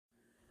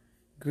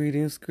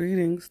Greetings,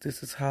 greetings.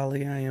 This is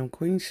Holly. I am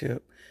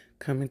Queenship,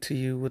 coming to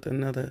you with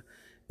another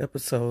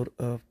episode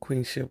of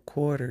Queenship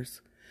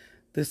Quarters.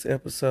 This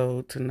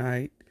episode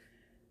tonight,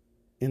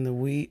 in the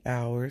wee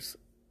hours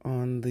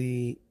on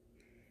the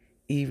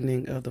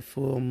evening of the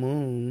full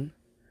moon,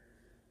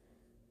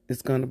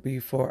 is going to be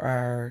for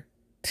our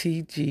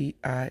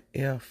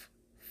TGIF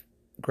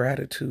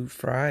Gratitude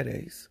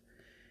Fridays.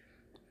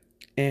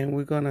 And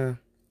we're going to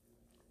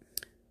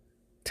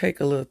take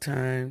a little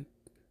time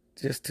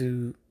just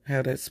to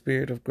have that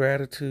spirit of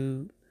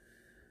gratitude.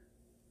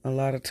 A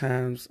lot of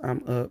times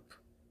I'm up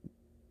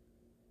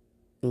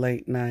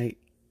late night,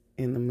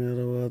 in the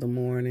middle of the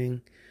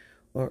morning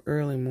or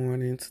early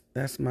mornings.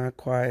 That's my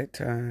quiet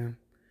time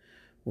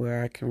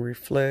where I can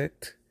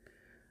reflect,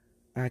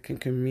 I can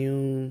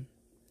commune,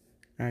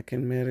 I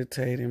can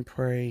meditate and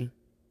pray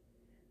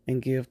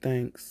and give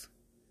thanks.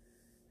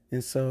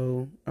 And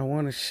so I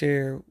want to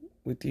share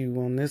with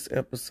you on this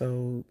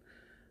episode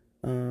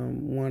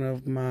one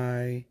of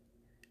my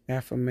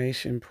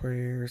affirmation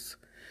prayers,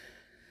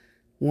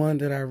 one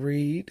that I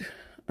read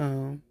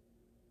when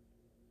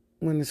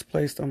it's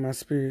placed on my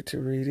spirit to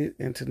read it,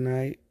 and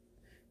tonight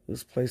it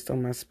was placed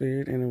on my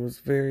spirit, and it was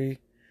very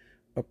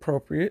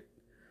appropriate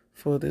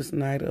for this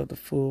night of the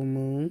full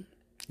moon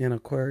in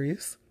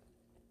Aquarius.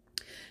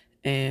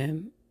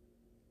 And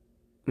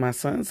my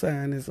sun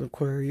sign is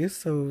Aquarius,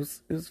 so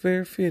it's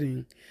very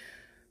fitting.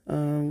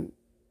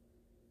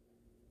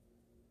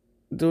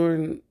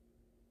 During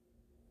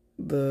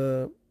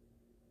the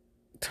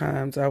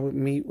times I would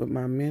meet with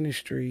my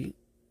ministry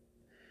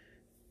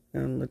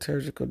and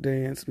liturgical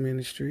dance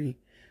ministry,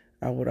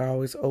 I would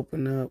always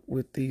open up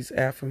with these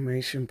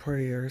affirmation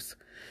prayers,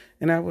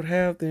 and I would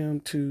have them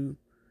to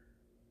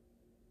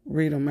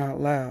read them out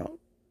loud,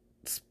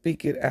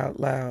 speak it out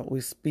loud.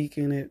 We're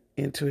speaking it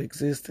into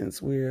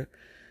existence. We're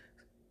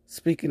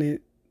speaking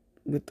it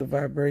with the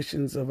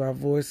vibrations of our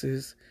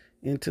voices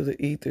into the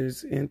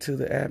ethers, into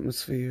the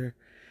atmosphere,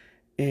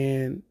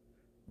 and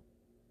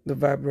the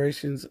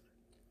vibrations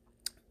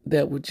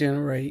that would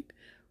generate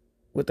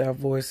with our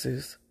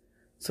voices.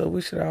 So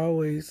we should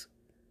always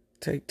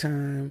take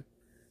time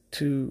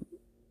to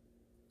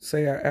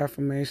say our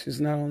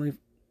affirmations, not only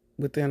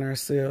within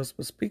ourselves,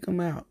 but speak them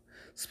out.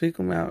 Speak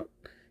them out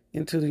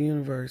into the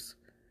universe.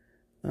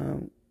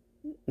 When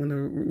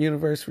the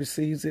universe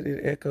receives it,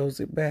 it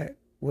echoes it back.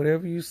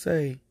 Whatever you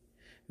say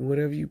and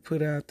whatever you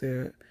put out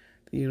there,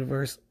 the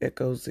universe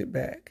echoes it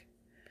back.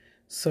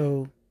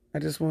 So I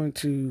just wanted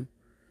to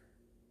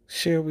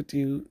share with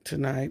you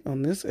tonight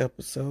on this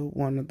episode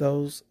one of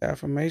those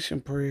affirmation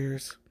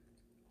prayers.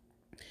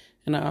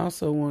 And I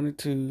also wanted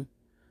to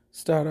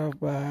start off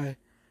by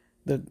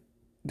the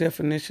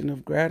definition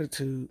of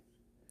gratitude.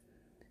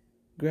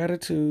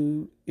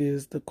 Gratitude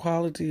is the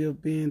quality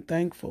of being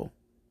thankful,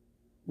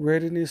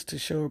 readiness to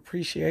show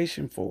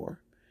appreciation for,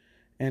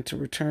 and to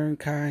return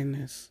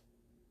kindness.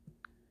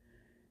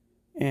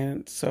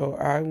 And so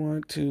I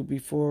want to,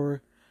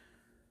 before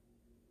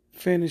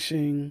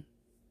finishing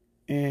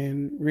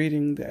and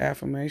reading the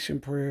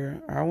affirmation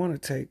prayer, I want to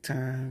take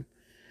time,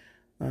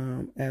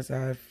 as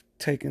I've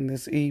taken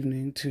this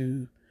evening,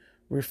 to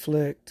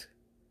reflect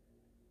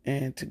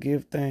and to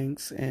give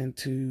thanks and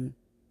to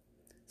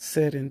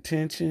set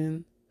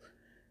intention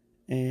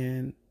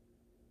and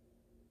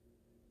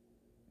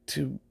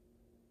to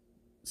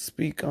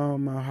speak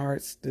on my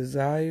heart's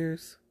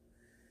desires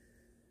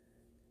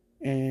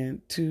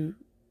and to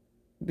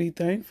be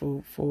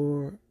thankful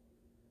for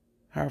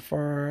how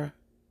far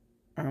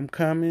I'm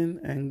coming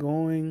and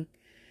going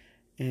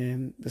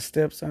and the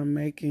steps I'm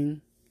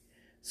making.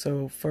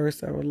 So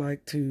first, I would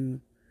like to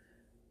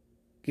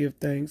give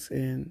thanks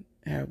and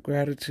have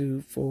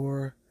gratitude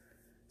for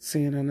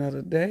seeing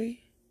another day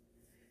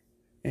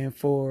and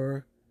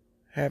for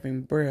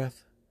having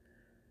breath,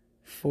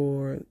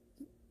 for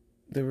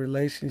the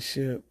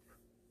relationship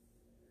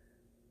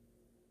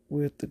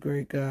with the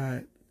great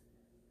God,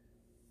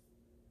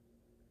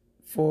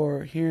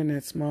 for hearing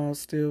that small,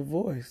 still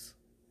voice,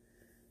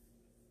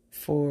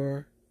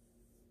 for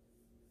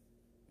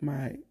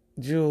my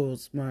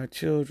jewels, my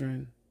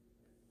children,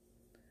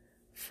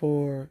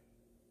 for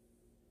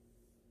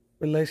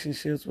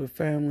relationships with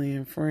family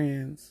and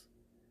friends,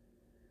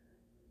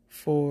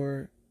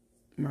 for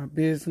my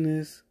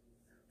business,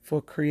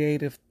 for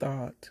creative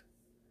thought.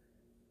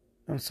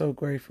 I'm so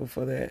grateful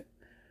for that.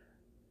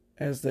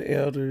 As the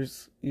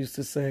elders used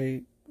to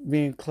say,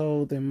 being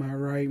clothed in my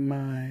right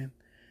mind,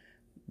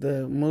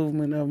 the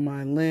movement of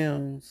my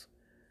limbs,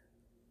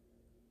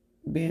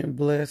 being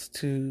blessed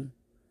to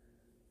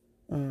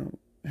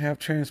have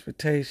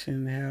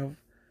transportation, have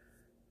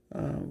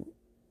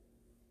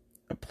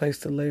a place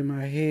to lay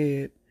my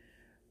head,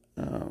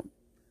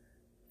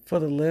 for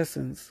the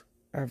lessons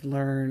I've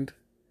learned,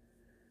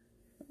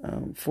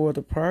 for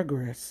the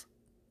progress,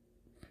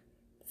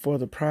 for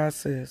the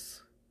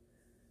process,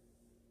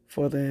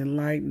 for the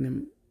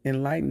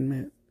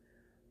enlightenment,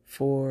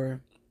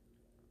 for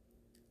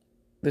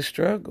the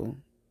struggle.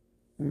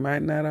 We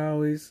might not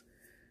always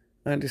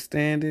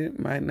understand it,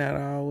 might not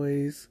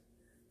always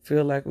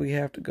feel like we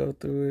have to go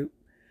through it,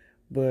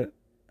 but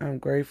I'm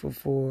grateful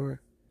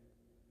for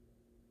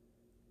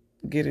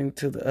getting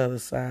to the other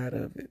side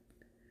of it.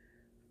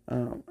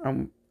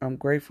 I'm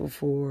grateful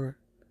for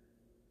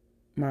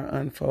my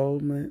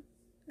unfoldment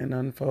and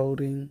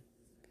unfolding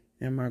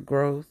and my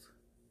growth.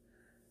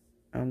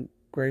 I'm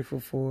grateful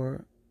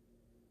for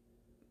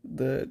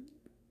the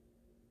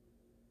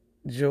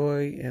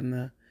joy and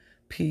the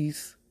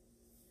peace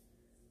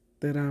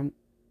that I'm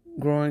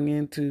growing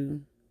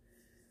into.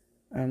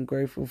 I'm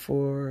grateful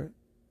for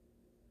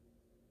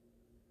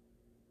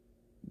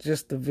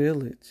just the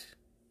village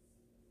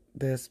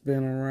that's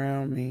been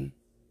around me,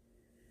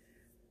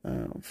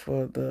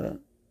 for the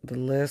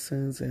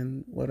lessons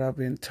and what I've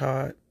been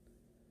taught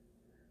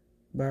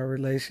by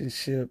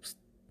relationships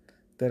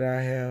that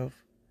I have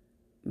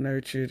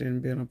nurtured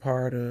and been a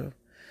part of.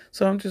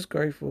 So I'm just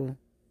grateful,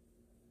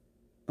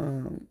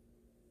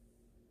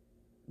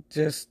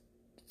 just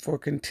for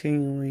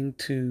continuing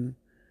to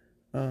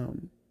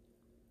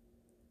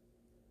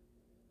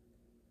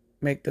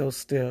make those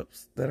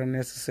steps that are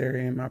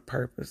necessary in my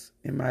purpose,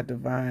 in my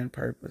divine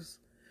purpose.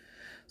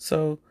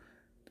 So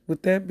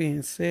with that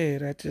being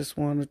said, I just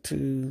wanted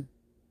to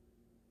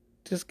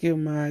just give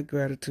my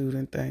gratitude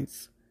and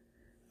thanks.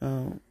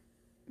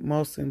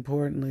 Most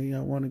importantly,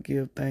 I want to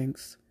give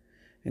thanks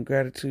and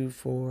gratitude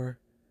for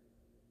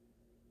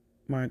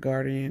my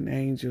guardian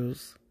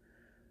angels,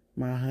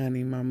 my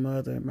honey, my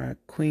mother, my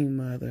queen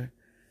mother,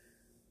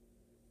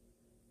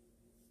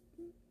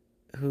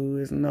 who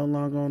is no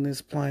longer on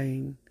this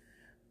plane,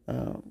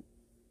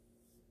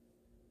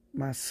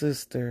 my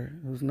sister,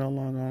 who's no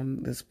longer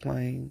on this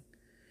plane,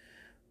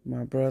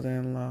 my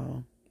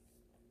brother-in-law,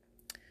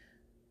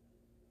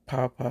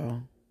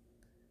 Papa.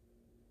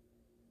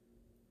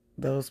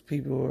 Those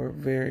people are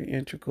very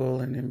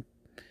integral and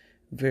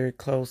very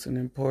close and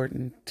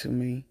important to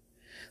me.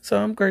 So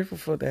I'm grateful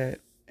for that,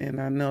 and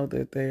I know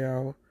that they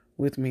are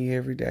with me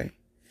every day.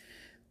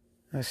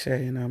 Ashe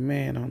and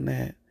amen on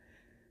that.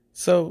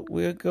 So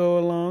we'll go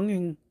along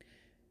and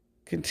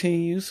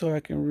continue so I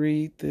can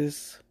read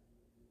this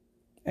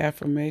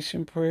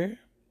affirmation prayer.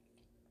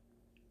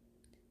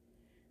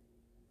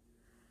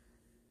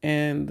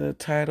 And the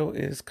title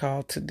is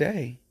called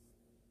Today.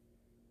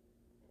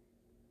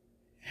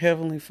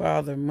 Heavenly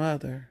Father,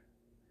 Mother,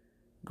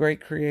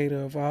 great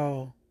creator of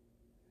all,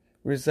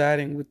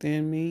 residing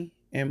within me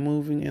and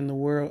moving in the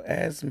world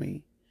as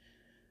me,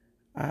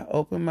 I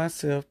open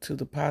myself to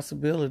the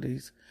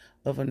possibilities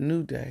of a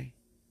new day,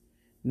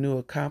 new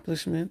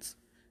accomplishments,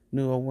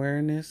 new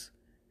awareness,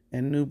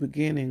 and new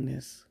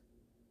beginningness.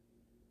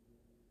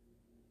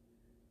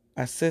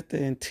 I set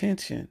the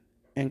intention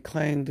and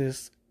claim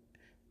this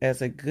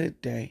as a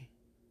good day.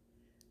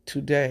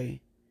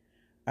 Today,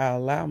 I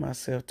allow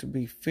myself to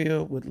be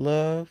filled with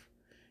love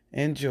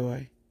and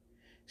joy,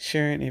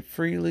 sharing it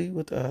freely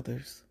with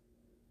others.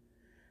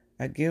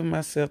 I give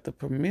myself the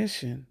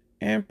permission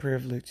and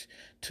privilege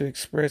to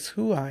express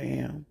who I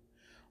am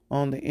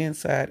on the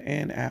inside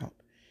and out,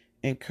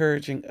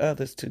 encouraging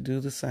others to do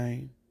the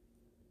same.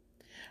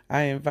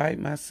 I invite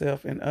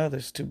myself and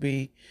others to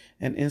be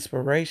an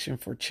inspiration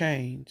for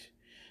change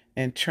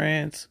and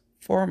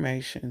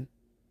transformation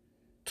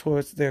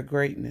towards their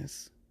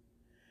greatness.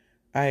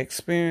 I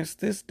experience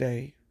this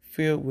day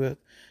filled with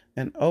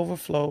an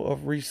overflow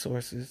of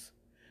resources,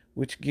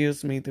 which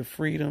gives me the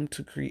freedom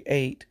to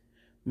create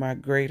my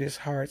greatest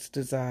heart's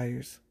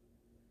desires.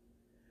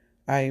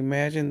 I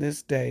imagine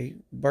this day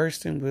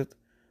bursting with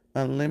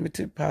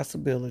unlimited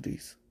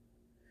possibilities.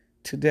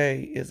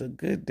 Today is a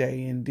good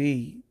day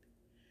indeed.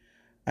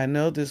 I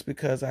know this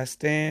because I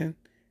stand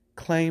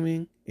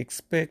claiming,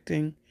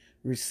 expecting,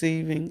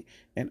 receiving,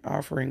 and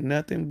offering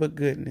nothing but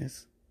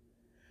goodness.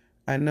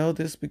 I know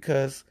this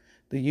because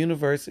the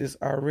universe is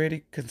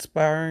already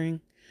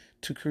conspiring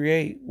to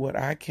create what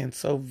I can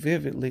so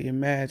vividly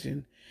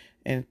imagine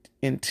and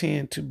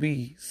intend to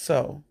be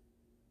so.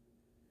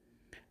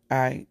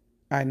 I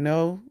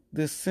know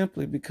this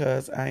simply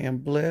because I am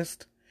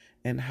blessed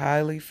and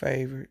highly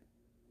favored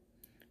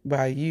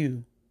by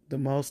you, the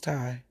Most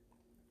High.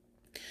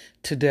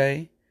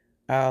 Today,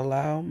 I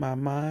allow my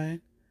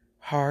mind,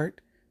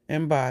 heart,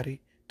 and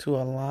body to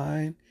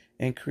align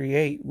and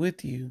create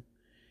with you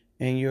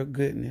and your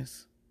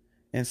goodness.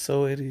 And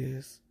so it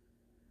is.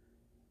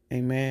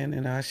 Amen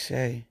and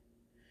Ashe.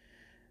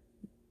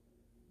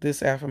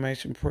 This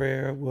affirmation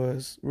prayer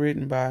was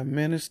written by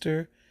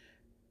Minister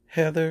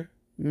Heather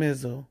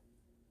Mizzle.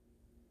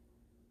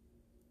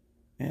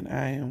 And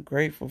I am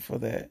grateful for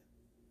that.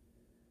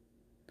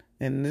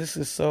 And this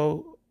is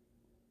so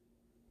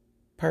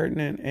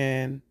pertinent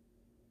and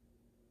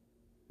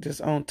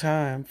just on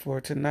time for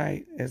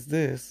tonight as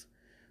this,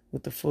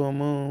 with the full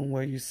moon,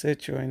 where you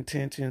set your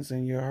intentions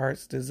and your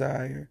heart's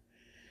desire.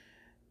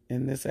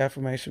 And this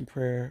affirmation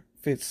prayer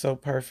fits so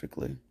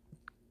perfectly.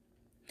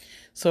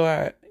 So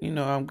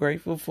I'm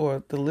grateful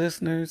for the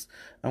listeners.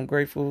 I'm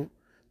grateful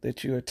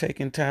that you are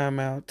taking time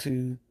out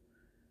to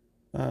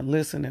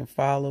listen and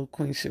follow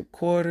Queenship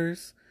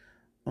Quarters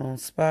on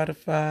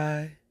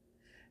Spotify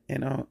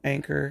and on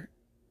Anchor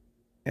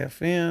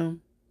FM,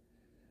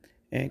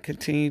 and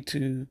continue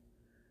to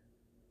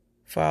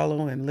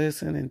follow and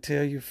listen, and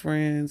tell your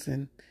friends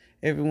and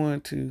everyone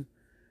to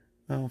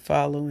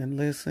follow and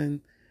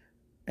listen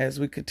as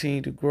we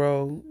continue to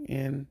grow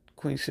in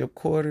Queenship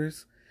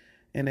Quarters.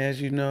 And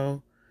as you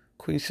know,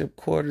 Queenship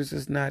Quarters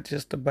is not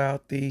just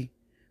about the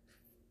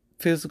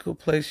physical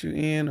place you're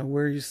in or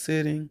where you're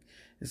sitting.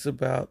 It's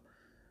about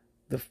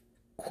the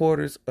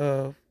quarters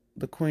of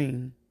the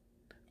Queen,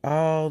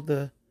 all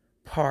the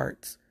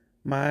parts,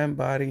 mind,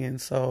 body,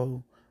 and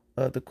soul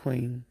of the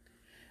Queen.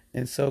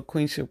 And so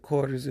Queenship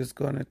Quarters is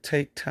going to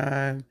take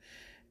time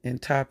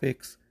and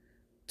topics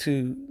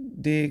to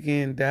dig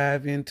in,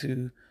 dive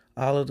into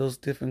all of those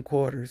different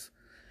quarters.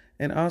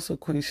 And also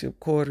Queenship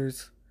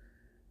Quarters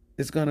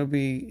is going to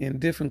be in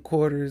different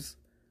quarters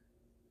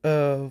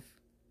of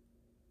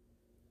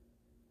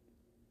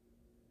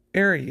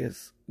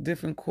areas,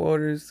 different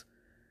quarters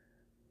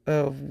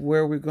of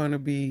where we're going to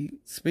be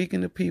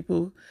speaking to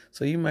people.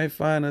 So you might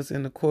find us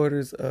in the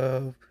quarters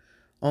of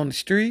on the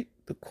street,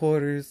 the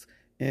quarters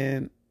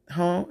in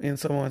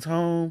someone's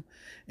home,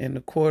 in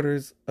the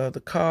quarters of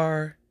the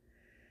car,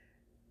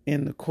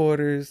 in the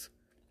quarters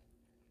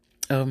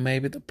of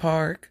maybe the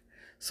park.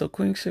 So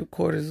Queenship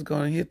Quarters is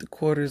going to hit the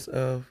quarters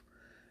of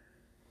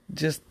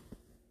just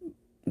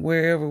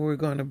wherever we're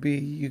going to be.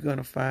 You're going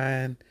to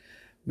find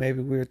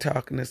maybe we're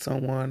talking to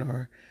someone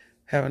or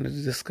having a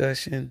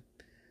discussion.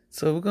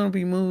 So we're going to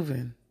be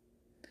moving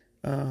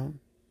in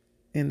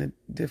the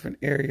different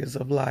areas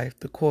of life,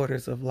 the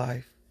quarters of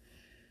life.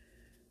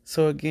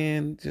 So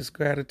again, just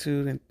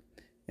gratitude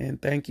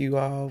and thank you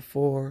all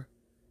for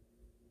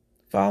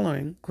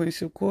following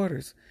Queenship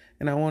Quarters.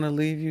 And I want to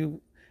leave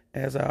you,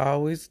 as I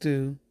always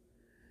do,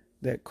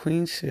 that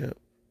queenship,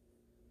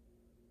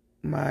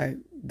 my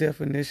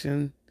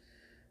definition,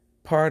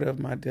 part of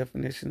my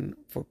definition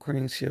for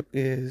queenship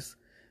is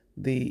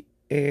the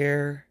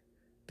air,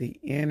 the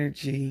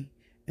energy,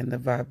 and the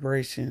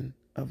vibration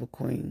of a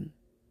queen.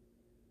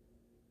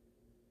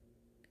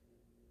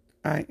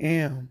 I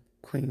am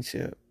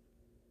queenship.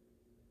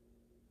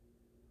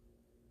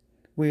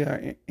 We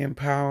are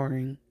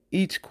empowering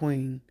each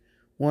queen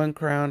one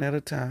crown at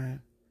a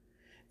time.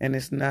 And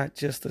it's not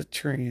just a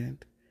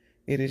trend.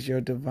 It is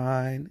your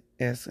divine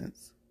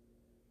essence.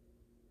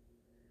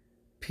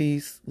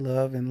 Peace,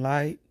 love, and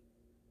light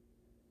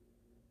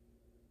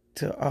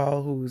to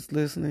all who is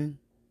listening.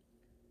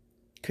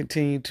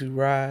 Continue to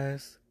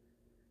rise.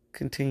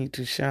 Continue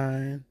to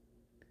shine.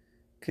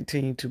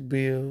 Continue to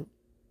build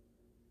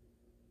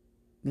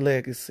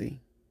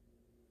legacy.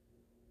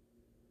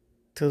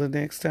 Till the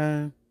next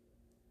time,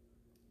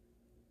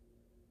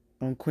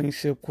 on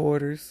Queenship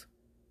Quarters,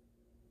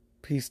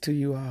 peace to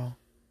you all.